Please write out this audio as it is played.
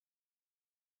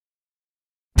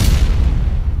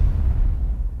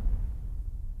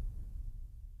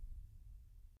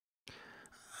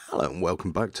Hello and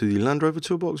welcome back to the Land Rover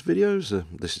Toolbox videos.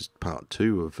 This is part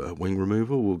 2 of wing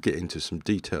removal. We'll get into some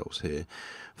details here.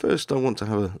 First, I want to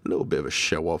have a little bit of a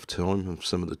show-off time of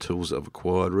some of the tools that I've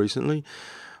acquired recently.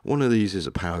 One of these is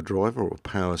a power driver or a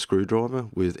power screwdriver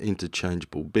with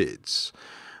interchangeable bits.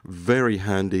 Very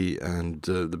handy, and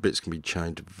the bits can be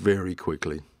changed very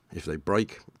quickly. If they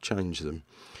break, change them.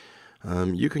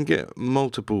 You can get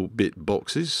multiple bit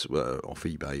boxes off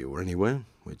eBay or anywhere,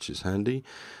 which is handy.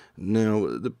 Now,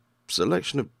 the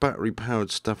selection of battery powered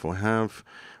stuff I have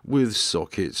with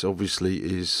sockets obviously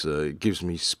is gives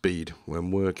me speed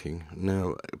when working.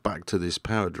 Now, back to this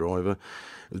power driver.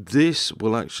 This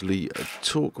will actually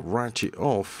torque ratchet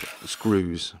off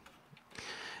screws.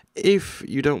 If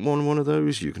you don't want one of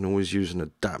those, you can always use an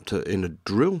adapter in a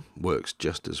drill. Works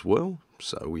just as well.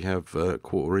 So we have a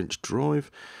quarter-inch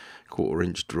drive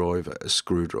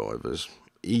screwdrivers.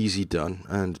 Easy done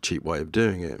and a cheap way of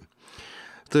doing it.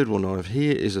 Third one I have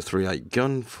here is a 3/8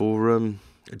 gun for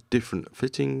different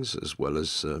fittings, as well as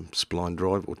spline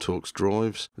drive or Torx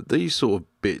drives. These sort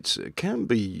of bits can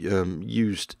be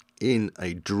used in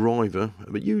a driver,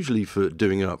 but usually for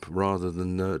doing up rather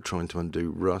than trying to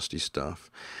undo rusty stuff.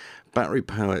 Battery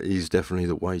power is definitely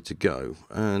the way to go.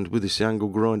 And with this angle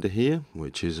grinder here,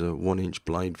 which is a 1-inch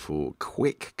blade for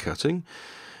quick cutting,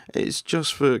 it's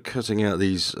just for cutting out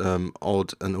these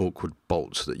odd and awkward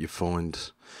bolts that you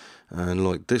find. And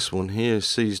like this one here,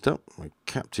 seized up, a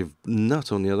captive nut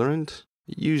on the other end.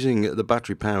 Using the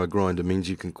battery power grinder means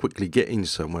you can quickly get in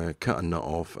somewhere, cut a nut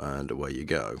off, and away you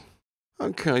go.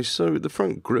 Okay, so the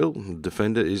front grille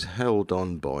defender is held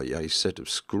on by a set of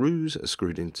screws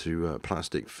screwed into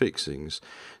plastic fixings.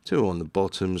 2 on the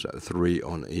bottoms, 3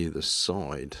 on either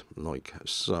side, like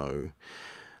so.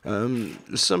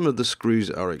 Some of the screws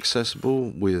are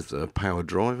accessible with a power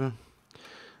driver,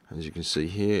 as you can see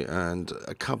here, and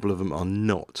a couple of them are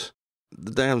not.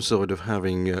 The downside of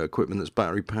having equipment that's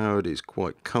battery powered is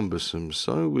quite cumbersome,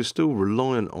 so we're still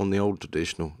reliant on the old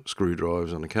traditional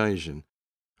screwdrivers on occasion.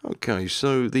 Okay,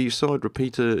 so the side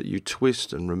repeater you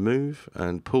twist and remove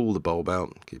and pull the bulb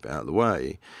out, keep it out of the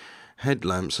way.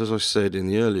 Headlamps, as I said in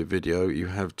the earlier video, you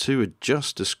have 2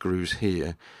 adjuster screws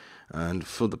here. And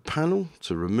for the panel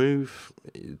to remove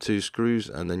 2 screws,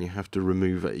 and then you have to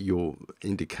remove your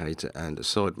indicator and a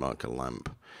side marker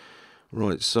lamp.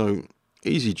 Right, so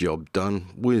easy job done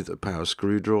with a power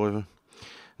screwdriver.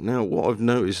 Now, what I've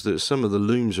noticed that some of the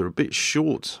looms are a bit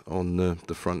short on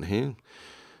the front here,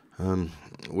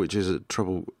 which is a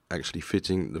trouble actually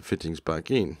fitting the fittings back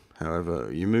in.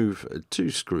 However, you move 2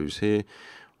 screws here,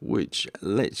 which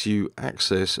lets you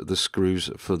access the screws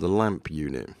for the lamp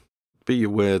unit. Be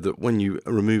aware that when you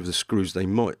remove the screws, they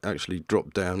might actually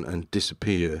drop down and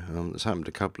disappear. It's happened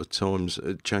a couple of times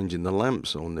changing the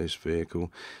lamps on this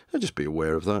vehicle, so just be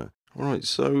aware of that. Alright,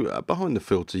 so behind the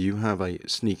filter you have a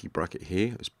sneaky bracket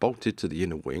here. It's bolted to the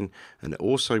inner wing, and it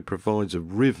also provides a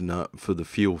riv nut for the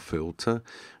fuel filter,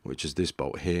 which is this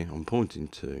bolt here I'm pointing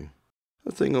to.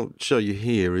 The thing I'll show you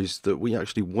here is that we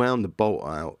actually wound the bolt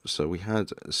out, so we had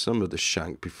some of the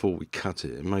shank before we cut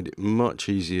it. It made it much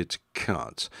easier to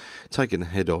cut. Taking the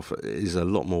head off is a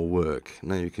lot more work.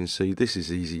 Now you can see this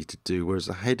is easy to do, whereas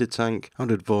the header tank, I'd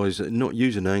advise not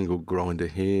use an angle grinder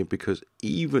here, because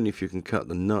even if you can cut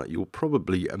the nut, you'll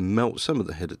probably melt some of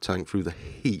the header tank through the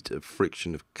heat of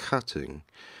friction of cutting.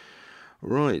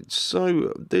 Right,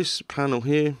 so this panel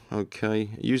here,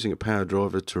 okay, using a power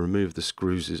driver to remove the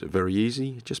screws is very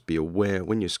easy. Just be aware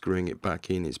when you're screwing it back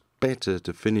in, it's better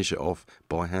to finish it off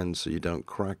by hand so you don't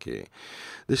crack it.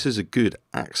 This is a good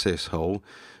access hole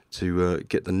to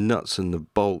get the nuts and the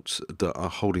bolts that are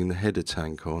holding the header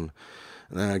tank on.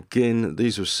 Now again,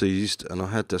 these were seized and I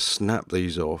had to snap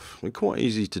these off. They're quite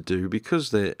easy to do because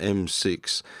they're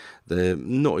M6. They're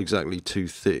not exactly too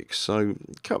thick, so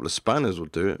a couple of spanners will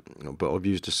do it, but I've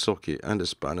used a socket and a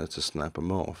spanner to snap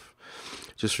them off.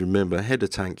 Just remember, header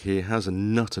tank here has a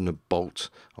nut and a bolt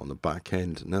on the back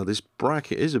end. Now this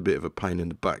bracket is a bit of a pain in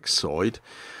the backside.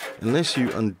 Unless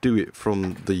you undo it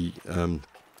from the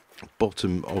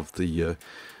bottom of the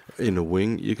inner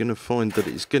wing, you're going to find that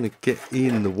it's going to get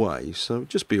in the way, so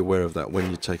just be aware of that when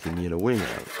you're taking the inner wing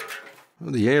out.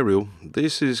 The aerial,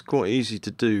 this is quite easy to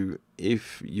do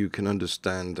if you can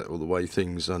understand all the way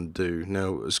things undo.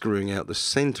 Now, screwing out the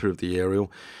centre of the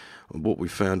aerial, what we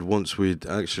found once we'd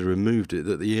actually removed it,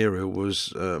 that the aerial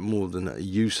was more than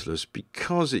useless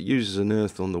because it uses an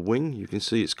earth on the wing. You can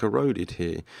see it's corroded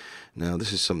here. Now,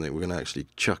 this is something we're going to actually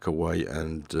chuck away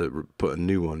and put a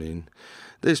new one in.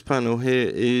 This panel here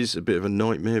is a bit of a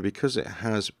nightmare because it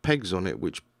has pegs on it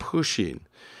which push in.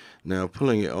 Now,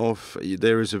 pulling it off,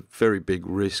 there is a very big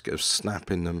risk of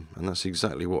snapping them, and that's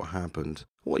exactly what happened.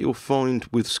 What you'll find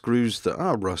with screws that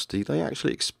are rusty, they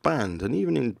actually expand, and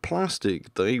even in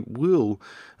plastic, they will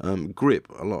grip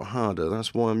a lot harder.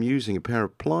 That's why I'm using a pair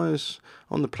of pliers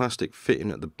on the plastic fitting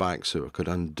at the back so I could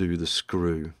undo the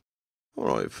screw.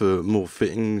 Alright, for more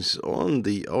fittings on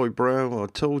the eyebrow, I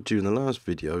told you in the last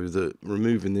video that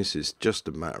removing this is just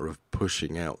a matter of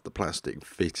pushing out the plastic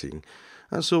fitting.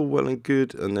 That's all well and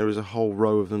good, and there is a whole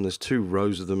row of them. There's 2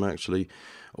 rows of them actually,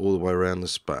 all the way around the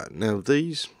spat. Now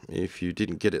these, if you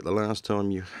didn't get it the last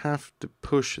time, you have to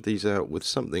push these out with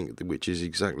something which is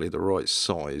exactly the right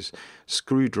size.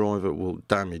 Screwdriver will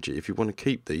damage it. If you want to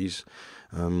keep these,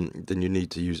 then you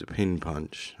need to use a pin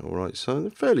punch. Alright, so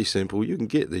they're fairly simple. You can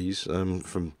get these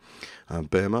from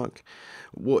Bearmark.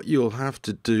 What you'll have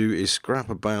to do is scrap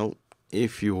about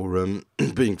if you're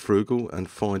being frugal and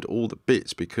find all the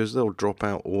bits, because they'll drop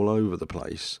out all over the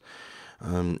place.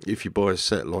 If you buy a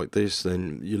set like this,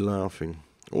 then you're laughing.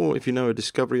 Or if you know a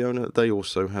Discovery owner, they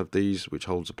also have these which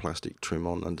holds a plastic trim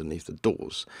on underneath the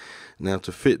doors. Now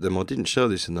to fit them, I didn't show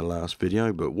this in the last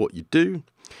video, but what you do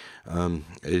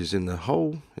is in the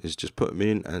hole is just put them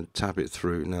in and tap it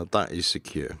through. Now that is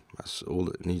secure. That's all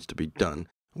that needs to be done.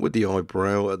 With the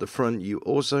eyebrow at the front, you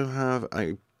also have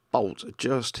a bolt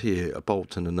just here, a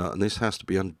bolt and a nut, and this has to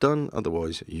be undone,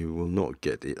 otherwise you will not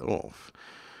get it off.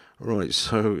 Right,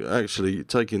 so actually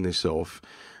taking this off,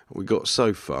 we got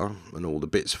so far and all the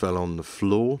bits fell on the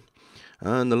floor,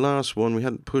 and the last one we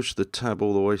hadn't pushed the tab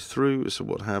all the way through, so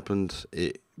what happened,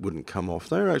 it wouldn't come off.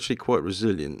 They're actually quite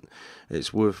resilient.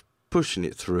 It's worth pushing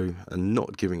it through and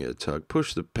not giving it a tug.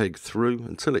 Push the peg through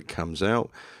until it comes out,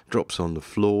 drops on the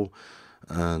floor,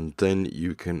 and then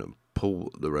you can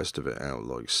pull the rest of it out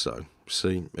like so.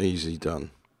 See, easy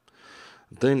done.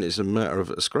 Then it's a matter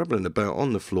of scrabbling about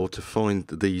on the floor to find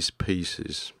these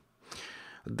pieces.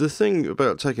 The thing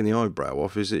about taking the eyebrow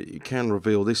off is that you can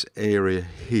reveal this area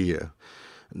here.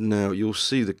 Now you'll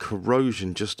see the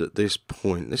corrosion just at this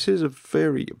point. This is a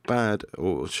very bad,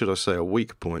 or should I say a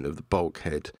weak point of the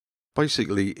bulkhead.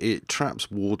 Basically, it traps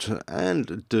water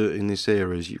and dirt in this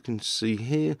area. As you can see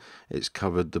here, it's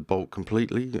covered the bolt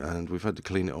completely, and we've had to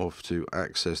clean it off to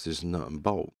access this nut and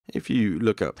bolt. If you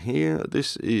look up here,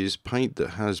 this is paint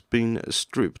that has been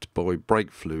stripped by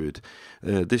brake fluid.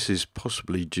 This is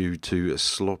possibly due to a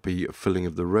sloppy filling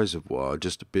of the reservoir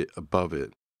just a bit above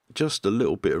it. Just a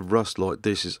little bit of rust like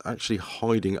this is actually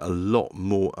hiding a lot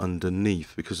more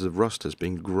underneath because the rust has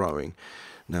been growing.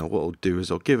 Now what I'll do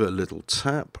is I'll give it a little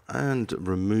tap and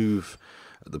remove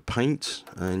the paint,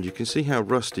 and you can see how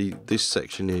rusty this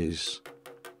section is.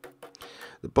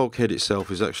 The bulkhead itself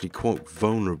is actually quite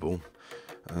vulnerable,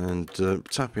 and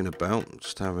tapping about,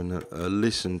 just having a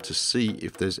listen to see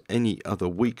if there's any other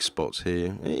weak spots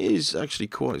here. It is actually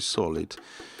quite solid.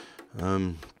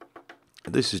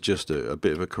 This is just a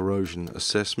bit of a corrosion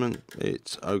assessment.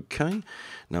 It's okay.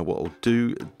 Now what I'll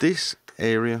do, this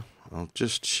area, I'll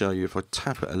just show you, if I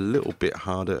tap it a little bit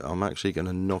harder, I'm actually going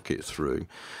to knock it through.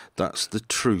 That's the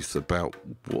truth about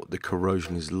what the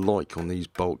corrosion is like on these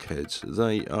bulkheads.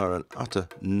 They are an utter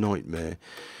nightmare.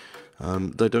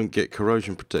 They don't get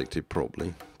corrosion protected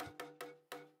properly.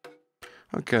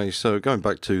 Okay, so going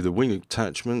back to the wing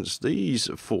attachments, these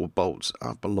 4 bolts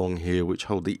up along here which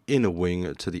hold the inner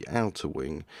wing to the outer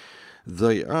wing,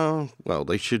 they are, well,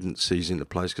 they shouldn't seize into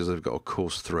place because they've got a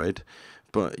coarse thread,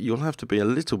 but you'll have to be a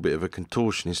little bit of a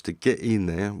contortionist to get in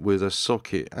there with a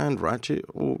socket and ratchet,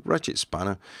 or ratchet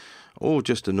spanner, or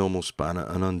just a normal spanner,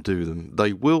 and undo them.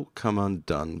 They will come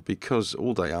undone because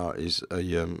all they are is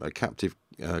a captive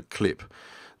clip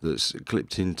that's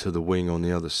clipped into the wing on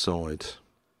the other side.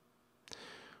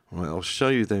 Right, I'll show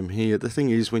you them here. The thing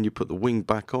is, when you put the wing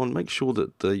back on, make sure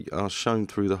that they are shown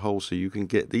through the hole so you can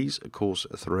get these coarse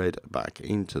thread back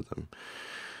into them.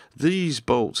 These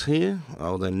bolts here,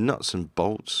 they're nuts and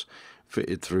bolts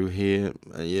fitted through here.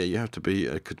 Yeah, you have to be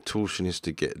a contortionist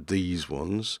to get these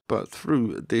ones, but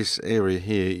through this area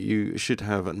here you should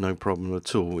have no problem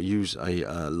at all. Use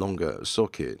a longer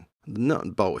socket. The nut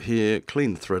and bolt here,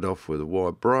 clean the thread off with a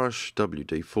wire brush,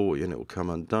 WD-40, and it will come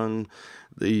undone.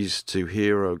 These 2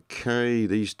 here are okay.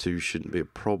 These 2 shouldn't be a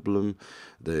problem.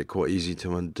 They're quite easy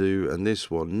to undo. And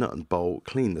this one, nut and bolt,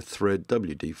 clean the thread,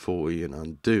 WD-40, and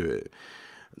undo it.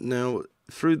 Now,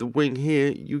 through the wing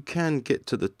here, you can get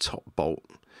to the top bolt,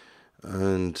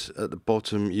 and at the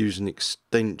bottom use an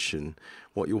extension.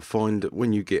 What you'll find that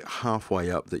when you get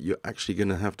halfway up, that you're actually going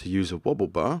to have to use a wobble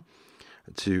bar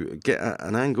to get at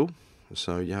an angle,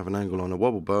 So you have an angle on a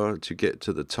wobble bar to get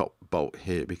to the top bolt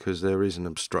here because there is an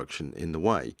obstruction in the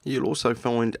way. You'll also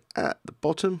find at the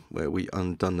bottom where we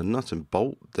undone the nut and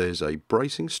bolt, there's a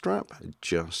bracing strap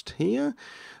just here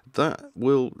that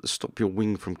will stop your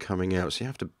wing from coming out, so you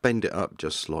have to bend it up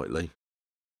just slightly.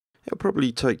 It'll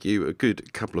probably take you a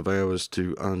good couple of hours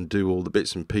to undo all the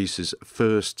bits and pieces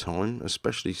first time,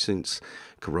 especially since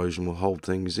corrosion will hold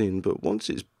things in, but once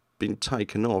it's been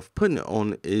taken off, putting it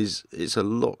on it's a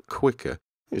lot quicker.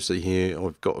 You see here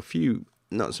I've got a few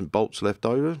nuts and bolts left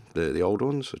over, they're the old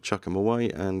ones, so chuck them away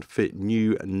and fit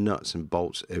new nuts and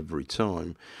bolts every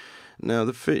time. Now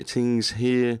the fittings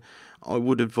here, I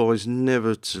would advise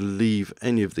never to leave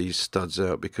any of these studs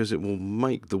out because it will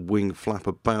make the wing flap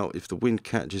about. If the wind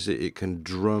catches it, it can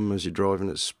drum as you're driving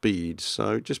at speed,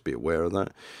 so just be aware of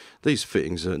that. These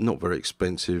fittings are not very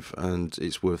expensive and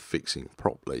it's worth fixing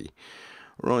properly.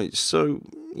 Right, so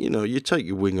you take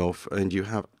your wing off and you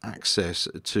have access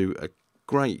to a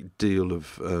great deal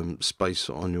of space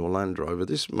on your Land Rover.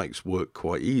 This makes work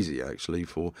quite easy actually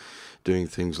for doing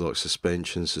things like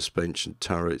suspension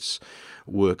turrets,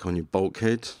 work on your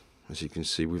bulkhead. As you can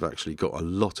see, we've actually got a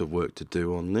lot of work to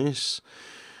do on this,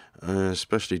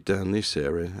 especially down this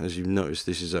area. As you've noticed,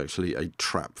 this is actually a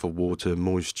trap for water,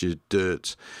 moisture,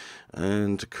 dirt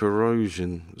and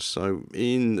corrosion. So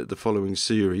in the following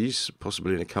series,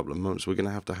 possibly in a couple of months, we're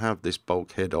going to have this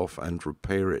bulkhead off and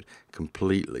repair it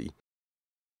completely.